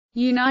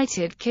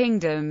United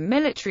Kingdom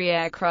military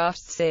aircraft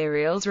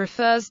serials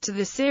refers to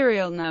the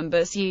serial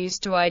numbers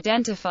used to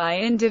identify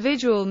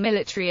individual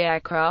military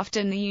aircraft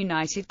in the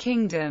United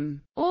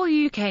Kingdom. All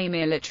UK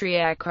military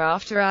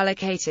aircraft are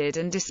allocated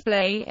and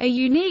display a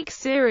unique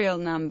serial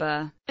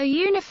number. A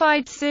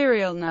unified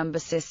serial number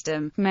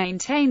system,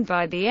 maintained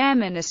by the Air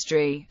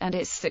Ministry, and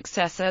its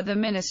successor the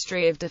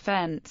Ministry of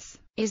Defence,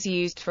 is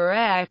used for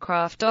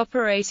aircraft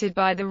operated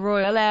by the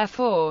Royal Air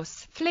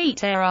Force,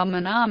 Fleet Air Arm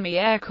and Army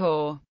Air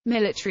Corps.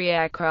 Military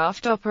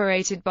aircraft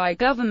operated by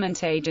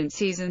government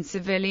agencies and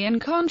civilian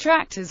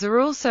contractors are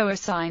also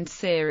assigned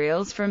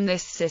serials from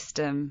this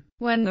system.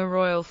 When the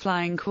Royal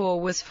Flying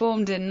Corps was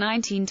formed in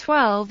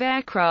 1912,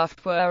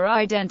 aircraft were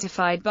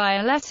identified by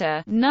a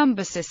letter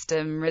number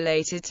system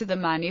related to the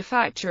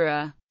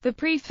manufacturer. The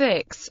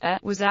prefix A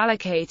was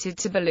allocated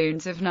to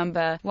balloons of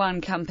number 1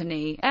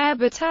 Company, Air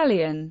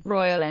Battalion,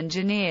 Royal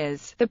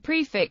Engineers, the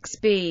prefix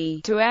B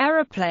to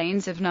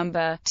aeroplanes of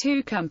number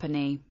 2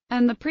 Company,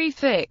 and the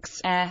prefix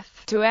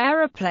F to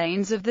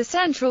aeroplanes of the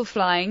Central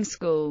Flying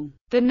School.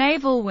 The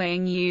naval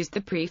wing used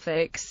the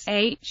prefix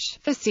H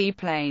for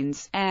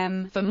seaplanes,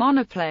 M for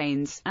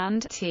monoplanes,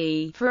 and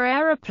T for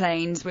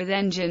aeroplanes with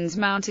engines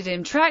mounted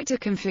in tractor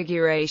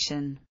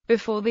configuration.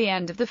 Before the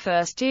end of the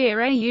first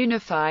year, a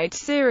unified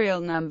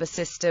serial number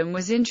system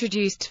was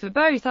introduced for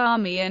both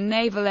Army and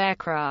naval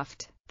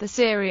aircraft. The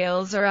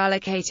serials are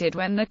allocated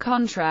when the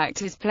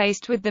contract is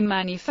placed with the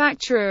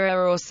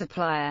manufacturer or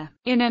supplier.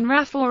 In an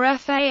RAF or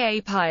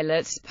FAA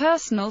pilot's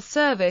personal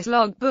service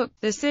logbook,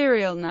 the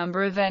serial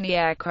number of any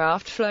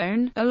aircraft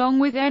flown, along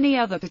with any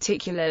other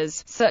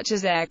particulars, such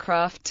as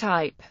aircraft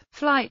type,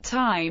 flight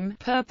time,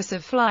 purpose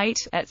of flight,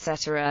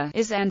 etc.,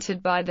 is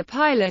entered by the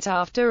pilot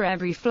after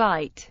every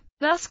flight,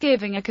 thus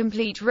giving a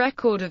complete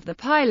record of the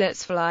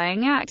pilot's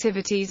flying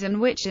activities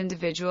and which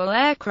individual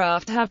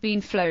aircraft have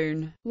been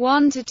flown.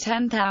 1 to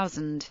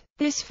 10,000.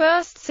 This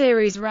first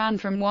series ran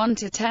from 1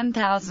 to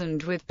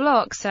 10,000 with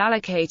blocks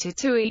allocated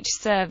to each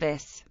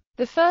service.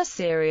 The first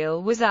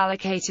serial was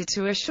allocated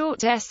to a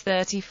short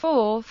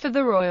S-34 for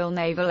the Royal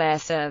Naval Air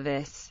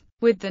Service,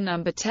 with the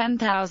number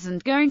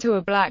 10,000 going to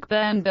a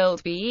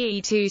Blackburn-built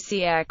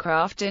BE-2C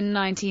aircraft in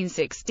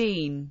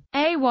 1916,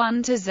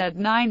 A1 to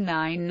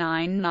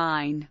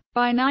Z9999.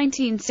 By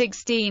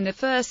 1916 the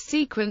first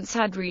sequence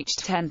had reached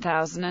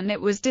 10,000 and it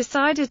was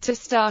decided to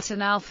start an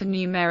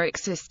alphanumeric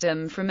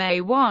system from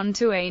A1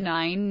 to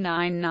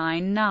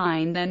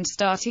A9999, then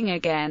starting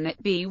again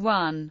at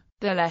B1.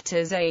 The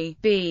letters A,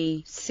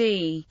 B,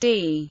 C,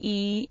 D,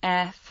 E,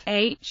 F,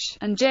 H,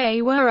 and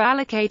J were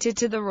allocated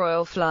to the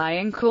Royal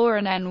Flying Corps,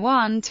 and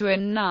N1 to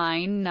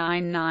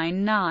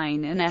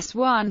N9999 and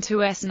S1 to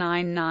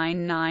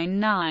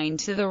S9999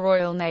 to the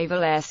Royal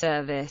Naval Air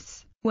Service.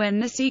 When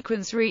the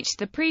sequence reached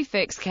the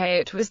prefix K,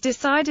 it was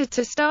decided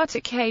to start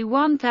at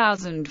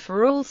K1000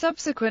 for all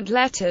subsequent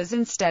letters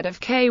instead of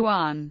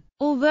K1.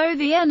 Although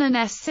the N and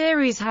S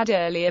series had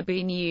earlier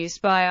been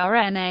used by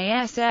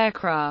RNAS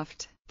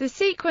aircraft, the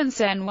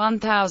sequence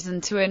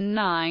N1000 to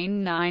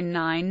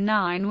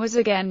N9999 was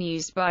again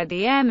used by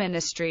the Air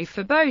Ministry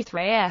for both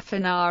RAF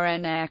and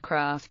RN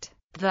aircraft.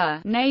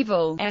 The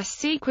naval S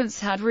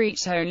sequence had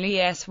reached only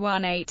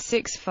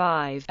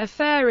S1865, a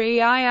Fairey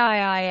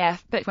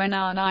IIIF, but when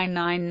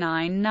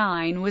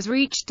R9999 was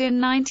reached in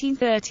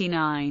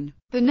 1939,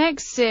 the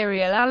next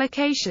serial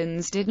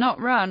allocations did not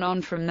run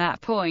on from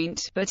that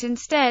point, but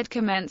instead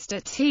commenced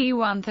at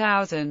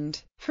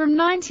T1000. From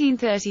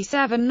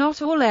 1937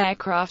 not all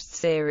aircraft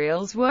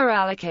serials were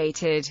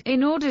allocated,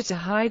 in order to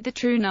hide the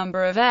true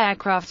number of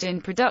aircraft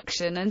in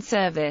production and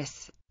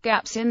service.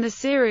 Gaps in the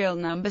serial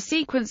number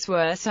sequence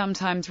were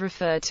sometimes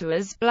referred to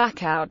as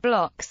blackout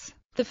blocks.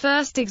 The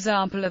first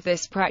example of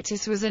this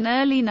practice was an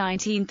early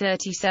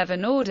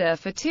 1937 order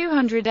for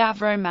 200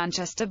 Avro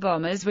Manchester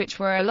bombers, which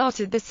were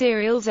allotted the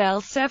serials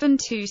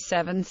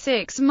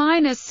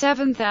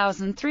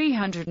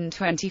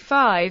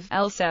L7276-7325,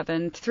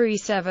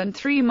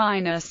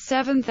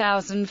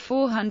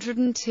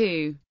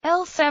 L7373-7402,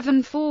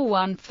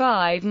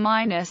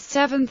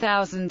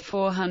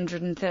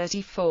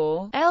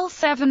 L7415-7434,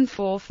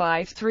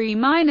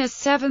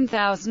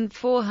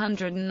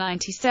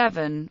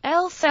 L7453-7497,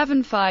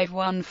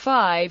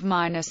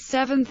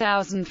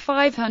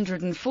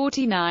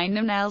 L7515-7549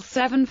 and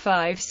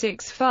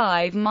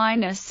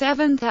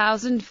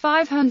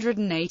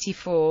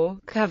L7565-7584,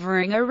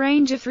 covering a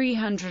range of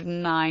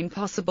 309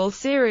 possible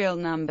serial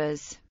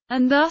numbers,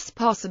 and thus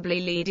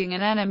possibly leading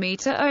an enemy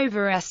to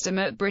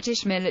overestimate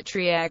British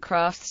military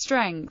aircraft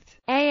strength.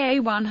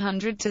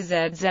 AA-100 to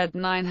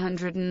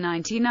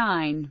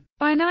ZZ-999.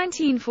 By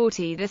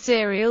 1940 the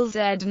serial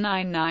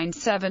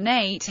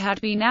Z9978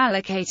 had been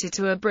allocated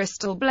to a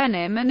Bristol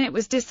Blenheim, and it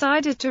was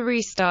decided to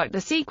restart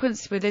the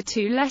sequence with a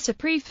two-letter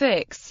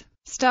prefix,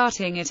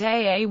 starting at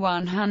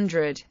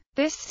AA-100.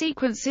 This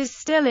sequence is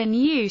still in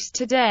use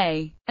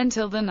today.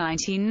 Until the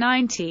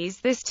 1990s,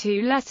 this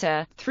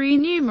two-letter,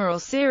 three-numeral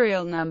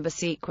serial number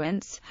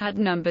sequence had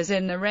numbers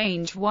in the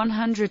range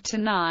 100 to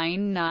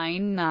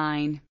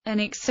 999. An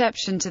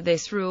exception to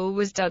this rule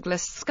was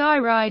Douglas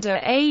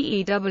Skyrider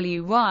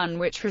AEW1,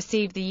 which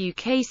received the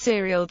UK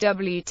serial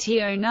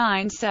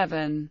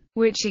WT097,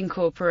 which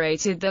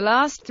incorporated the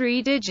last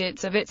three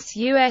digits of its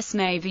US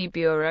Navy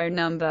Bureau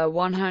number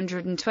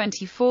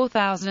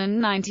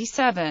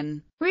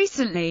 124,097.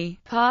 Recently,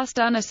 past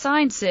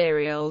unassigned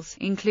serials,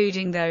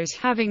 including those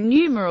having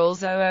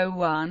numerals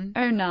 001,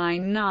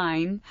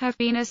 099, have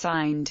been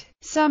assigned.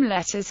 Some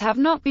letters have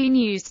not been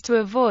used to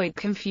avoid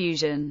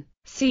confusion.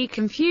 C.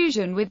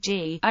 Confusion with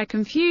G, I.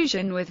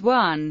 Confusion with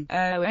 1,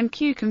 O and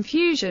Q.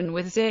 Confusion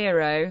with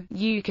 0,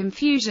 U.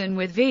 Confusion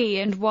with V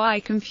and Y.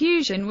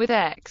 Confusion with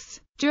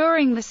X.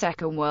 During the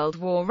Second World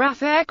War,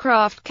 RAF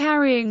aircraft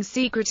carrying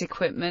secret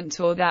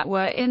equipment or that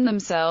were in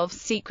themselves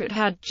secret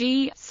had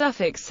G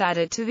suffix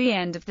added to the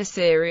end of the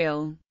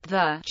serial.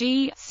 The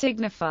G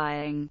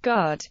signifying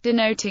guard,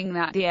 denoting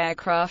that the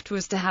aircraft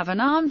was to have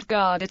an armed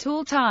guard at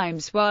all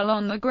times while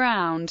on the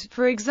ground,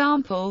 for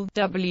example,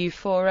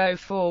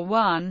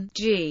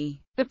 W4041G.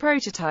 The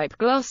prototype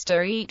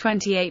Gloucester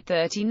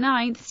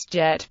E-2839th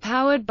jet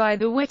powered by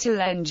the Whittle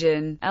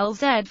engine,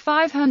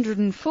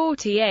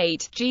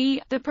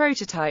 LZ-548G, the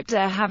prototype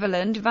de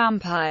Havilland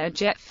Vampire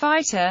jet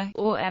fighter,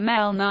 or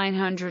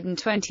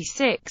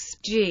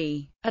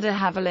ML-926G, a de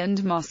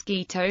Havilland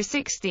Mosquito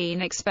 16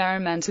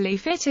 experimentally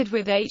fitted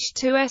with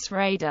H-2S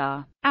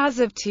radar. As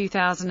of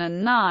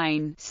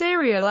 2009,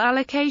 serial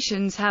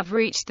allocations have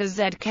reached the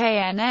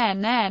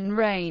ZKNNN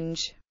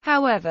range.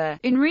 However,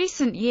 in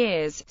recent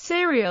years,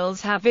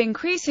 serials have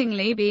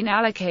increasingly been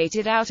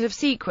allocated out of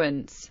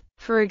sequence.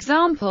 For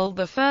example,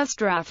 the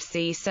first RAF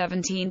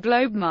C-17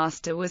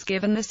 Globemaster was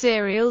given the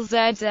serial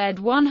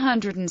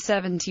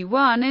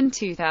ZZ-171 in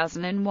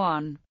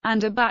 2001,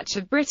 and a batch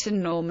of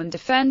Britain Norman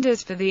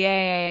Defenders for the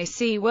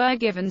AAC were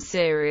given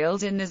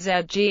serials in the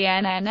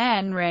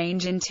ZGNNN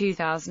range in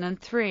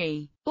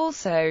 2003.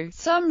 Also,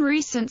 some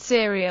recent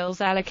serials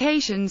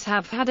allocations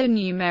have had a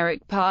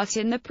numeric part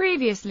in the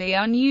previously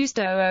unused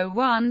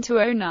 001 to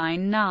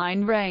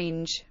 099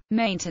 range.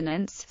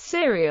 Maintenance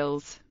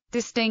serials.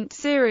 Distinct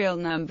serial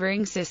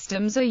numbering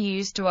systems are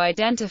used to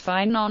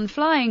identify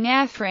non-flying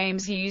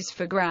airframes used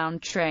for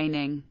ground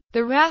training.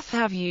 The RAF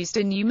have used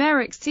a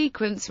numeric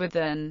sequence with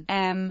an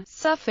M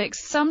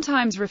suffix,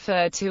 sometimes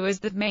referred to as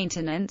the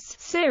maintenance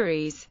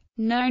series.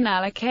 Known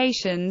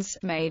allocations,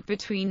 made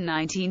between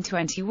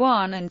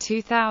 1921 and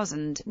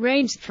 2000,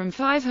 ranged from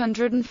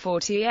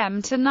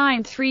 540M to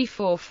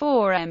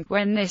 9344M.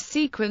 When this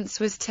sequence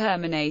was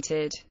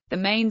terminated, the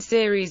main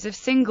series of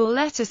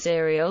single-letter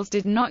serials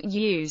did not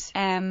use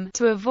M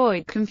to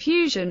avoid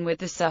confusion with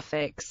the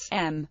suffix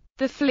M.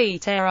 The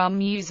Fleet Air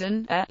Arm use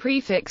a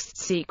prefixed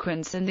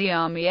sequence, and the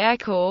Army Air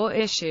Corps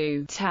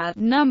issue TAD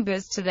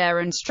numbers to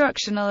their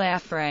instructional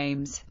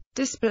airframes.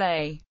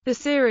 Display. The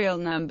serial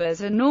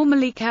numbers are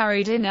normally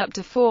carried in up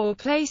to 4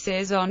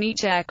 places on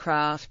each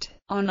aircraft,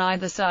 on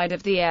either side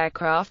of the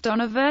aircraft on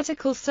a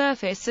vertical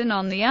surface and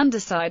on the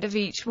underside of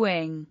each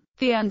wing.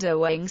 The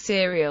underwing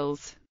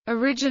serials,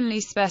 originally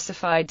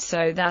specified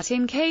so that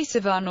in case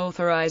of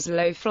unauthorized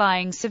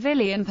low-flying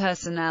civilian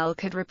personnel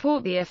could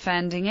report the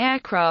offending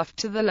aircraft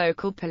to the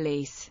local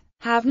police,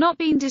 have not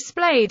been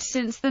displayed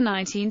since the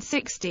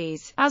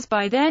 1960s, as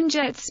by then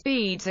jet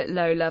speeds at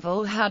low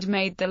level had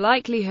made the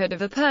likelihood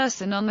of a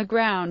person on the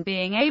ground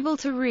being able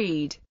to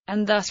read,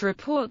 and thus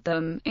report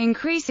them,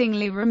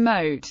 increasingly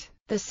remote.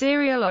 The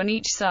serial on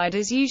each side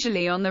is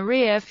usually on the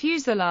rear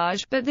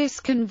fuselage, but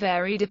this can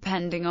vary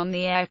depending on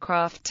the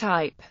aircraft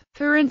type.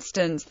 For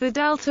instance, the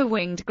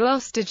Delta-winged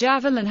Gloucester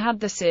Javelin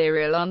had the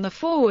serial on the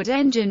forward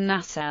engine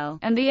nacelle,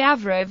 and the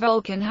Avro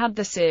Vulcan had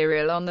the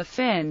serial on the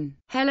fin.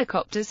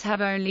 Helicopters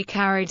have only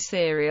carried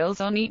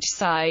serials on each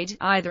side,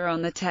 either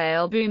on the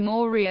tail boom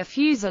or rear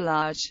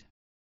fuselage.